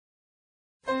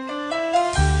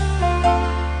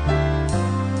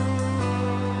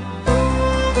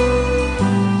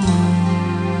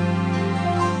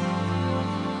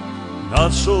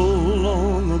Not so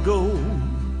long ago,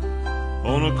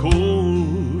 on a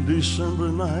cold December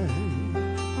night,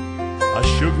 I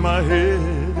shook my head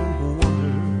in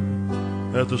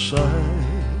wonder at the sight.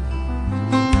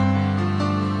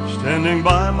 Standing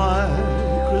by my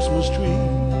Christmas tree,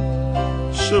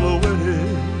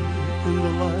 silhouetted in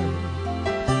the light,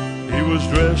 he was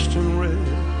dressed in red,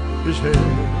 his hair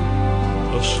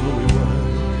a snowy white.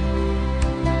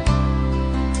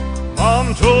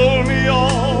 Mom told me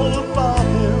all about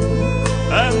him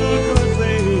and the good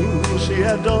things he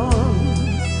had done,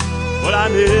 but I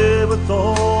never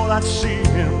thought I'd see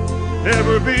him,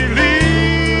 ever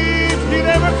believed he'd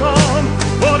ever come.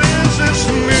 What is this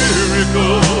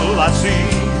miracle I see?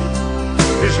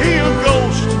 Is he a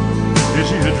ghost? Is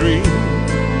he a dream?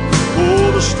 Oh,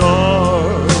 the star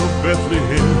of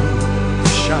Bethlehem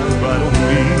shine bright on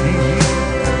me.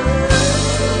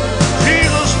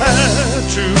 Jesus had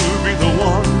to be the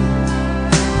one,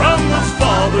 from the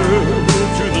Father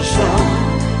to the Son,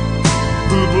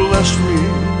 who blessed me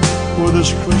with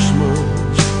this Christmas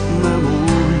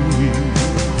memory.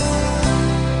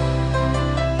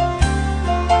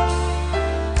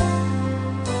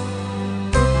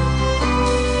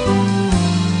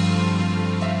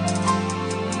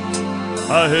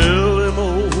 I held him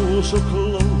oh so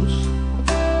close,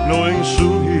 knowing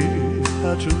soon he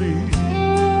had to leave.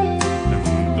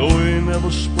 And though he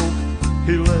never spoke,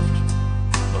 he left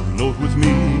a note with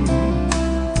me.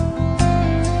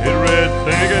 It read,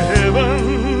 "Thank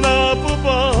heaven up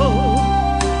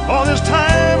above, all this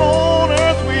time on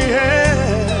earth we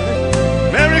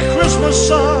had. Merry Christmas,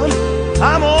 son,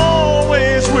 I'm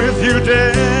always with you,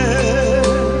 Dad."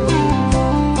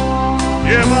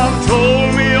 Yeah, Mom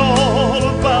told me all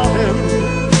about him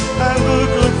and the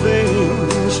good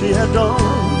things he had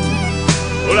done,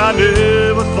 but I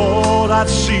never thought I'd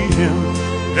see him,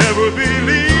 ever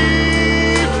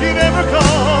believed he'd ever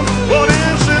come. What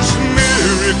is this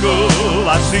miracle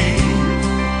I see?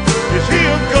 Is he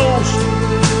a ghost?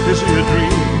 Is he a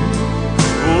dream?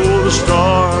 Oh, the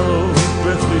star of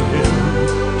Bethlehem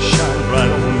shine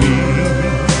bright on me.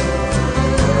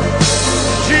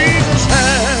 Jesus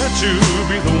had to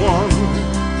be the one,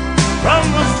 from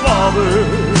the Father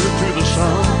to the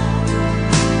Son,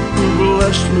 who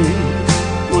blessed me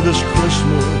with this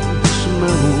Christmas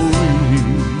memory.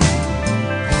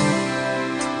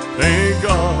 Thank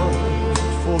God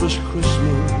for this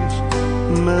Christmas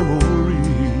memory.